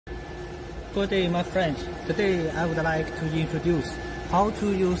Good day, my friends. Today I would like to introduce how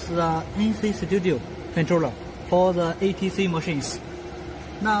to use the NC Studio controller for the ATC machines.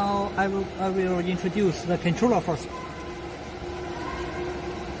 Now I will introduce the controller first.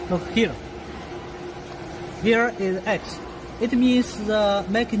 Look here. Here is X. It means the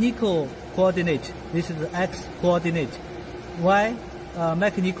mechanical coordinate. This is the X coordinate. Y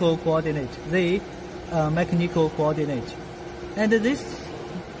mechanical coordinate. Z mechanical coordinate. And this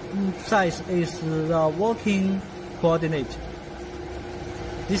size is the working coordinate.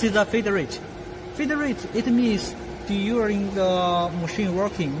 This is the feed rate. Feed rate, it means during the machine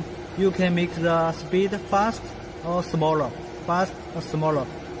working, you can make the speed fast or smaller. Fast or smaller.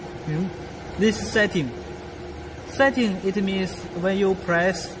 This setting. Setting, it means when you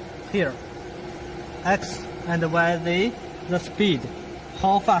press here, X and Y, the speed,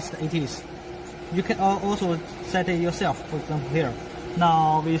 how fast it is. You can also set it yourself, for example here.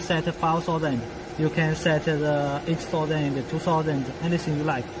 Now we set 5,000. You can set the 8,000, 2,000, anything you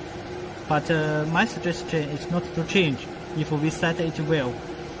like. But my suggestion is not to change if we set it well.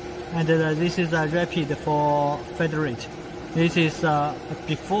 And this is a rapid for feed rate. This is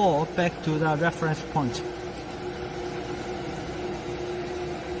before back to the reference point.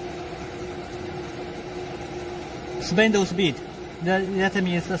 Spindle speed. That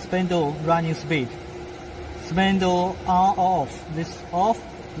means the spindle running speed. Spindle on off. This off,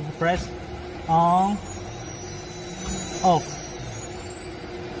 you press on, off.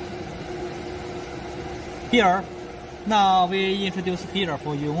 Here, now we introduce here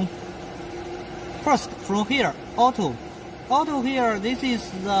for you. First, from here, auto. Auto here, this is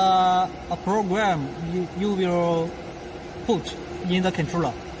a program you will put in the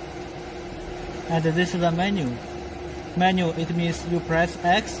controller. And this is the menu. Menu, it means you press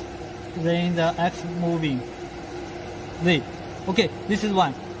X, then the X moving. Z. Okay, this is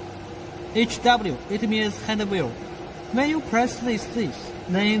one. HW, it means hand wheel. When you press this,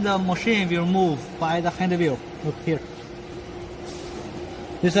 then the machine will move by the hand wheel. Look here.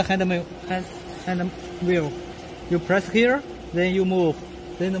 This is a hand wheel. You press here, then you move.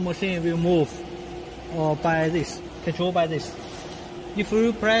 Then the machine will move by this, controlled by this. If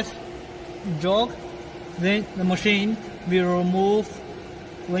you press jog, then the machine will move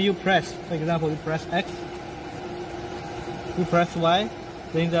when you press. For example, you press X, you press Y,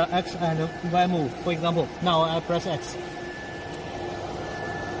 then the X and Y move. For example, now I press X.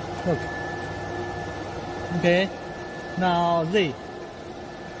 Look. Okay. Now Z.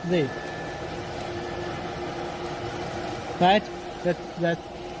 Right?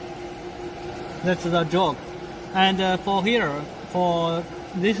 That's the jog. And for here, for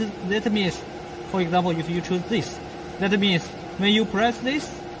this, that means, for example, if you choose this, that means when you press this,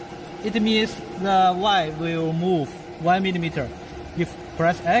 it means the Y will move 1 millimeter. If you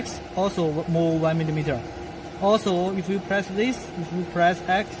press X, also move 1 millimeter. Also, if you press this, if you press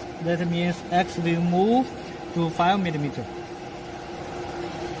X, that means X will move to 5 millimeter.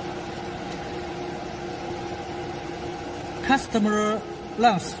 Customer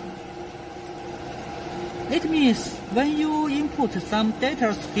length. It means when you input some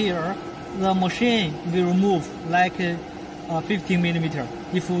data here, the machine will move like 15 millimeter.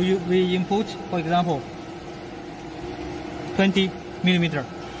 If we input, for example, 20 millimeter.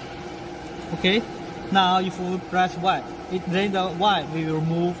 Okay. Now if we press Y, then the Y will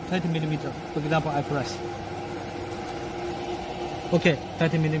move 20 millimeter. For example, I press. Okay,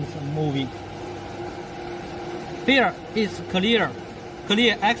 20 millimeter moving. Here is clear.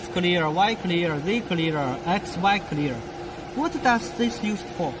 Clear, X clear, Y clear, Z clear, X, Y clear. What does this used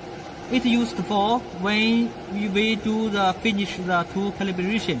for? It's used for when we do the finish the tool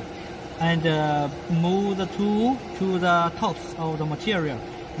calibration and move the tool to the tops of the material.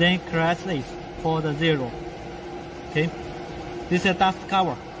 Then press this for the 0. Okay. This is dust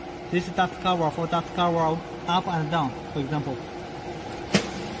cover. This is dust cover for dust cover up and down. For example,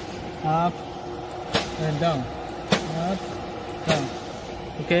 up and down, up, down.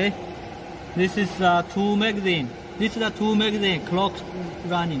 Okay. This is the tool magazine. This is the tool magazine, clock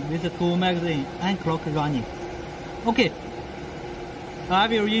running. This is the tool magazine and clock running. Okay. I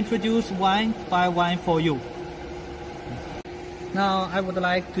will introduce one by one for you. Now I would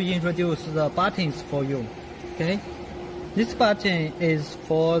like to introduce the buttons for you. Okay. This button is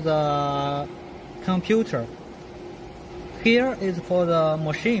for the computer. Here is for the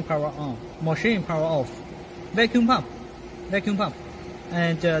machine power on, machine power off. Vacuum pump.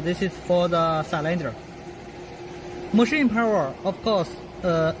 And this is for the cylinder. Machine power, of course,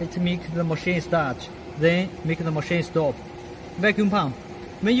 it makes the machine start, then make the machine stop. Vacuum pump.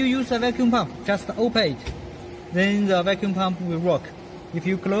 When you use a vacuum pump, just open it. Then the vacuum pump will work. If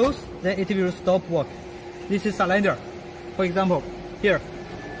you close, then it will stop work. This is cylinder. For example, here.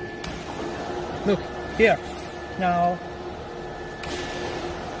 Look, here. Now,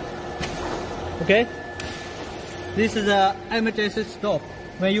 okay. This is the emergency stop.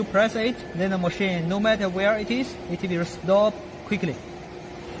 When you press it, then the machine, no matter where it is, it will stop quickly.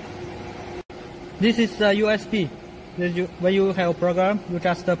 This is the USB. When you have a program, you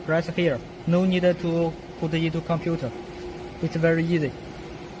just press here. No need to put it into computer. It's very easy.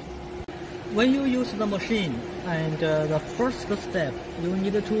 When you use the machine, and the first step, you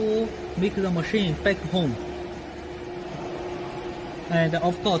need to make the machine back home. And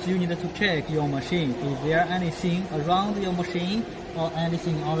of course, you need to check your machine. Is there anything around your machine or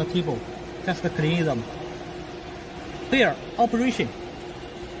anything on the table? Just clean them. Here, operation.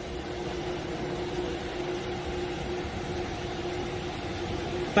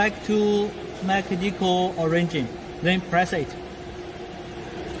 Back to mechanical origin, then press it.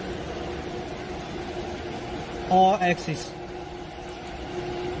 All axis.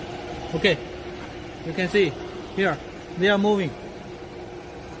 Okay, you can see here they are moving.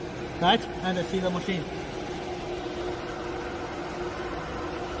 Right, and see the machine.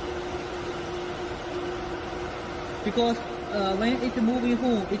 Because when it moving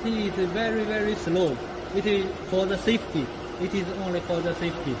home, it is very, very slow. It is for the safety. It is only for the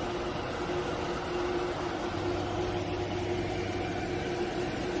safety.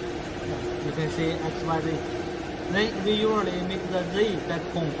 You can see X, Y, Z. Then we usually make the Z back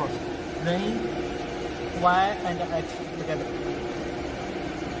home first. Then Y and X together.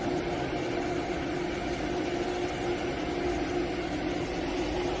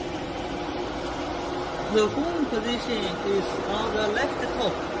 The home position is on the left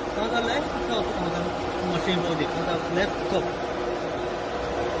top. On the left top of the machine body. On the left top.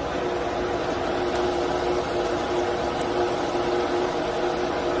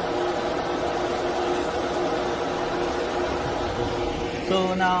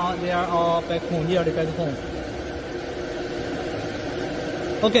 So now they are all back home, nearly back home.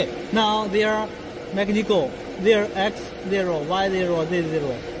 Okay, now they are mechanical. They are X0, Y0,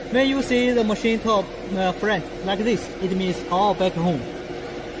 Z0. When you see the machine top front like this, it means all back home.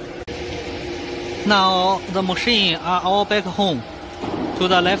 Now the machine are all back home to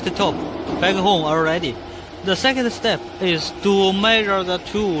the left top, back home already. The second step is to measure the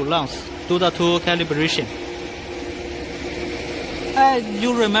tool length, do the tool calibration. As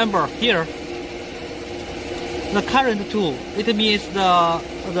you remember here, the current tool, it means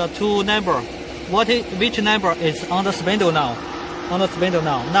the tool number. Which number is on the spindle now? On the spindle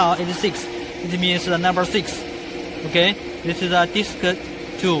now. Now it is 6. It means the number 6. Okay? This is a disc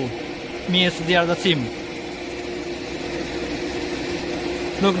tool. Means they are the same.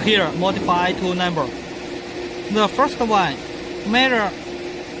 Look here, multiply two number. The first one,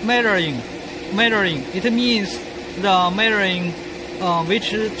 measuring. It means the measuring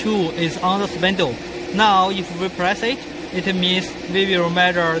which tool is on the spindle. Now if we press it, it means we will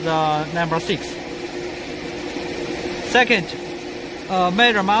measure the number 6. Second,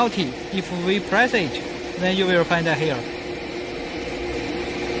 measure multi. If we press it, then you will find it here.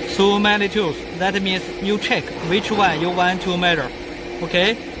 So many tools. That means you check which one you want to measure.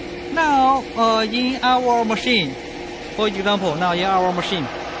 Okay. Now in our machine, for example, now in our machine.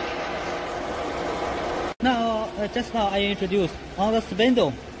 Now just now I introduced on the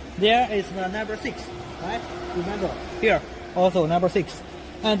spindle, there is the number 6, right? Remember here also number 6.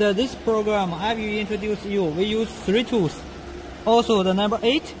 And this program I will introduce you. We use 3 tools. Also the number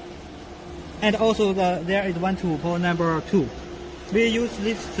 8, and also there is 1 tool for number 2. We use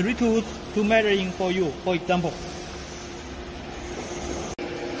these 3 tools to measuring for you, for example.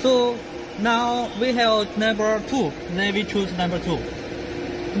 So now we have number 2, then we choose number 2,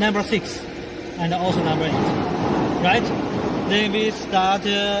 number 6, and also number 8, right? Then we start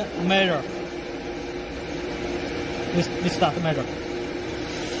measure. We start measure.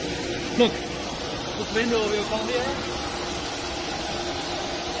 Look, this window will come here.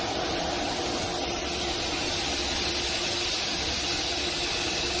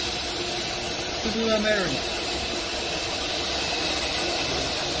 To do the measuring.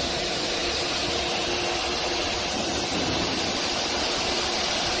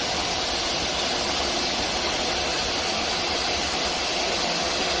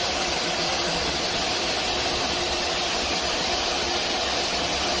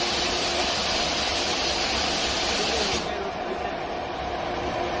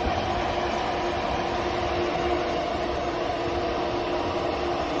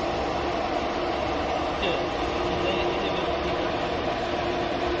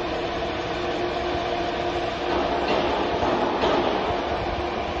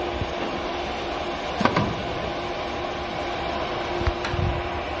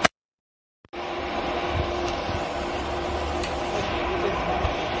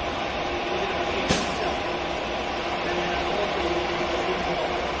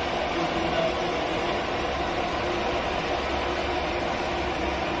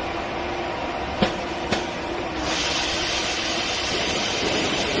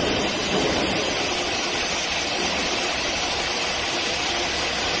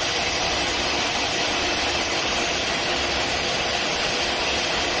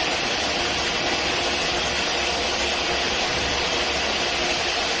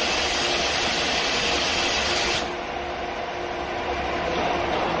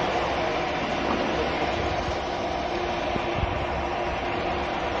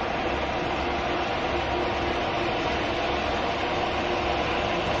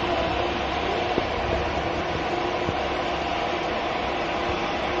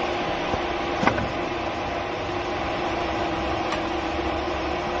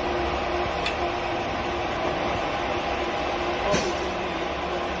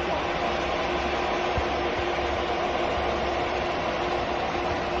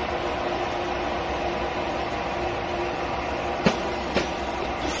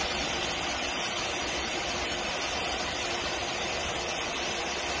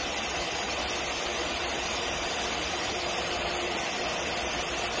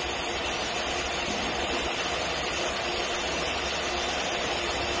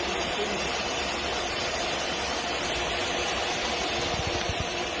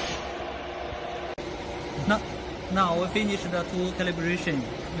 finish the tool calibration,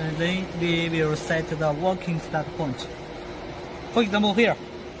 and then we will set the working start point. For example, here,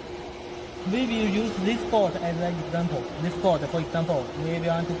 we will use this board as an example. This board, for example, we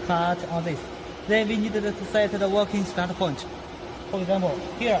want to cut on this. Then we need to set the working start point. For example,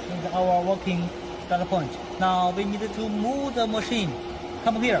 here is our working start point. Now we need to move the machine.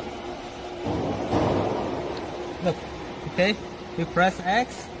 Come here. Look, okay? We press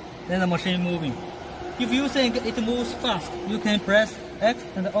X, then the machine moving. If you think it moves fast, you can press X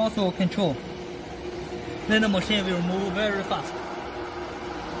and also control. Then the machine will move very fast.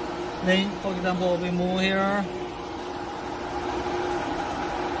 Then, for example, we move here,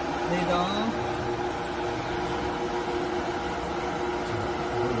 lay down.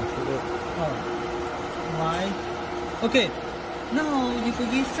 Right. Okay. Now, if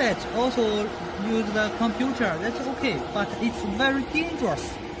we set also use the computer, that's okay. But it's very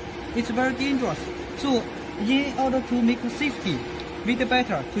dangerous. It's very dangerous. So, in order to make safety, it's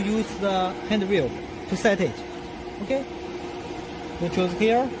better to use the hand wheel to set it. Okay. We choose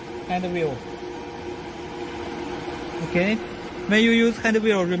here. Hand wheel. Okay. When you use hand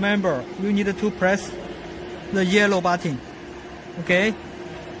wheel, remember you need to press the yellow button. Okay.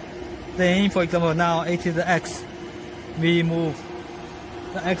 Then, for example, now it is X. We move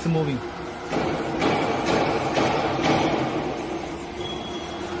the X moving.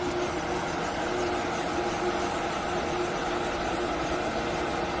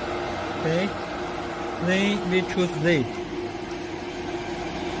 Okay. Then we choose Z.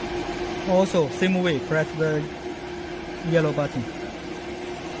 Also, same way, press the yellow button.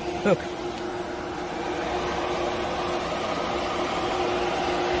 Look.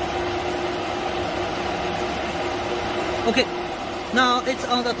 Okay, now it's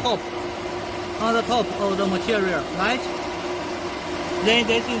on the top of the material, right? Then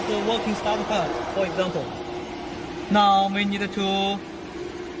this is the working start part, for example. Now we need to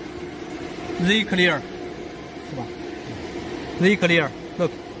Z clear. Z clear,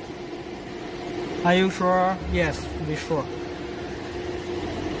 look. Are you sure? Yes, be sure.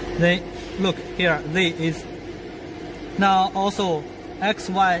 Then look here, Z is now also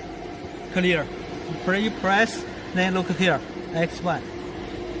XY clear. You press, then look here, XY.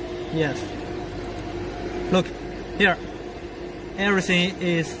 Yes. Look here, everything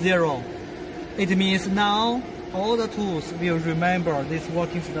is 0. It means now all the tools will remember this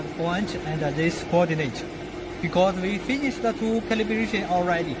working start point and this coordinate because we finished the tool calibration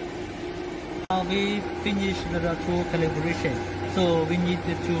already. Now we finished the tool calibration, so we need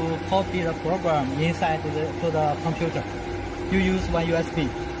to copy the program inside to the computer. You use one USB,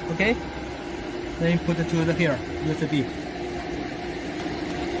 okay? Then put it to here, USB.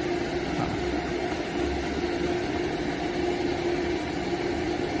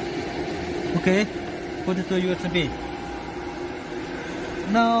 Okay, put it to USB.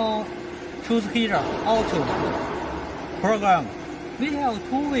 Now choose here, Auto, Program. We have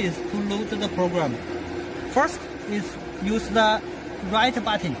two ways to load the program. First is use the right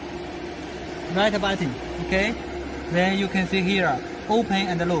button, okay? Then you can see here, open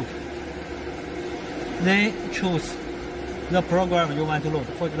and load. Then choose the program you want to load.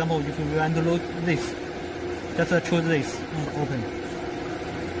 For example, if you want to load this, just choose this and open.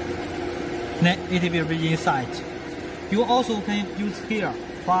 Then it will be inside. You also can use here,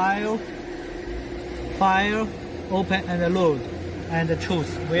 File, Open and Load, and choose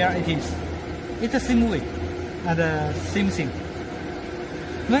where it is. It's the same way and same thing.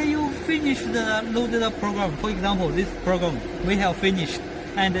 When you finish the loaded program, for example, this program we have finished,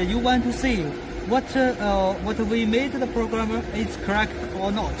 and you want to see what we made the program is correct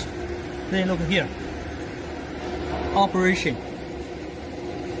or not, then look here, Operation.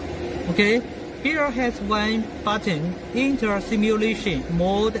 Okay, here has one button, Enter Simulation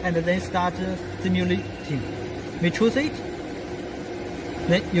Mode, and then Start Simulating. We choose it.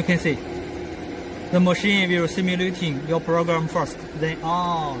 Then you can see the machine will simulating your program first. Then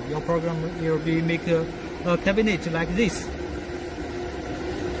your program will be make a cabinet like this.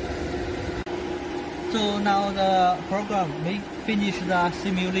 So now the program we finish the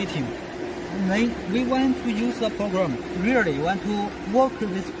simulating. Then we want to use the program. Really want to work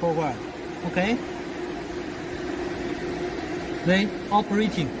this program. Okay. Then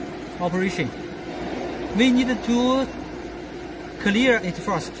operation. We need to clear it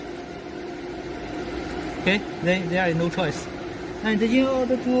first. Okay, then there is no choice. And in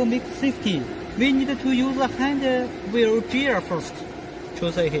order to make safety, we need to use a hand wheel gear first.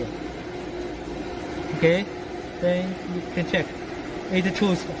 Choose it here. Okay, then you can check. It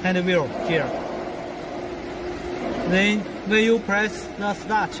choose hand wheel gear. Then when you press the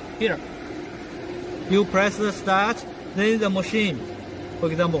start here, you press the start, Then the machine, for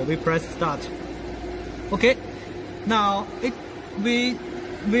example, we press start. Okay, now we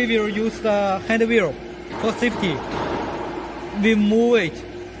will use the hand wheel for safety. We move it.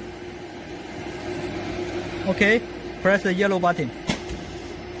 Okay, press the yellow button.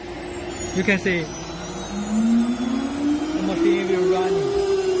 You can see the machine will run.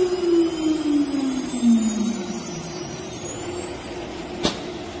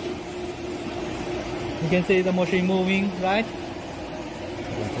 You can see the machine moving, right?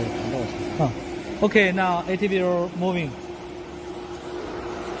 Okay, now it will moving.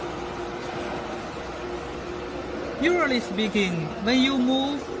 Usually speaking, when you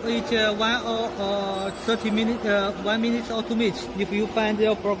move it 1 or 30 minutes, 1 minute or 2 minutes, if you find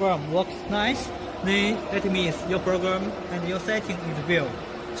your program works nice, then it means your program and your setting is well.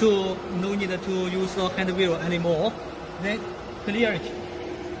 So no need to use the hand wheel anymore. Then clear it.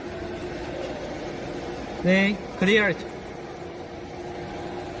 Then clear it.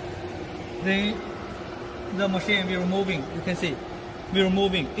 Then the machine will moving. You can see, will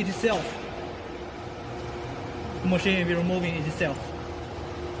moving itself. Machine will moving itself.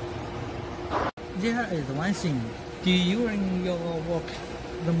 There is one thing. During your work,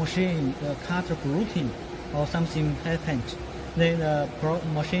 the machine cut broken or something happened, then the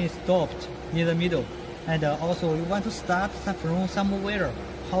machine stopped in the middle, and also you want to start from somewhere.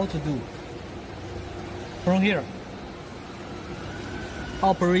 How to do? From here.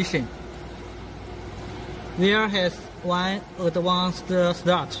 Operation. There has one advanced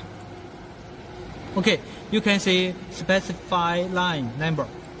start. Okay, you can see specify line number.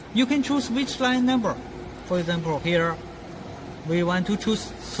 You can choose which line number. For example, here we want to choose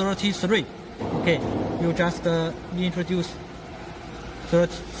 33. Okay, you just introduce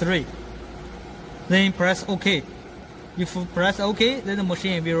 33. Then press OK. If you press OK, then the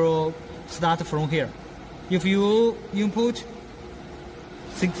machine will start from here. If you input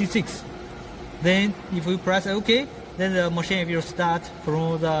 66, then if you press OK, then the machine will start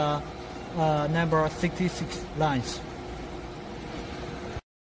from the number 66 lines.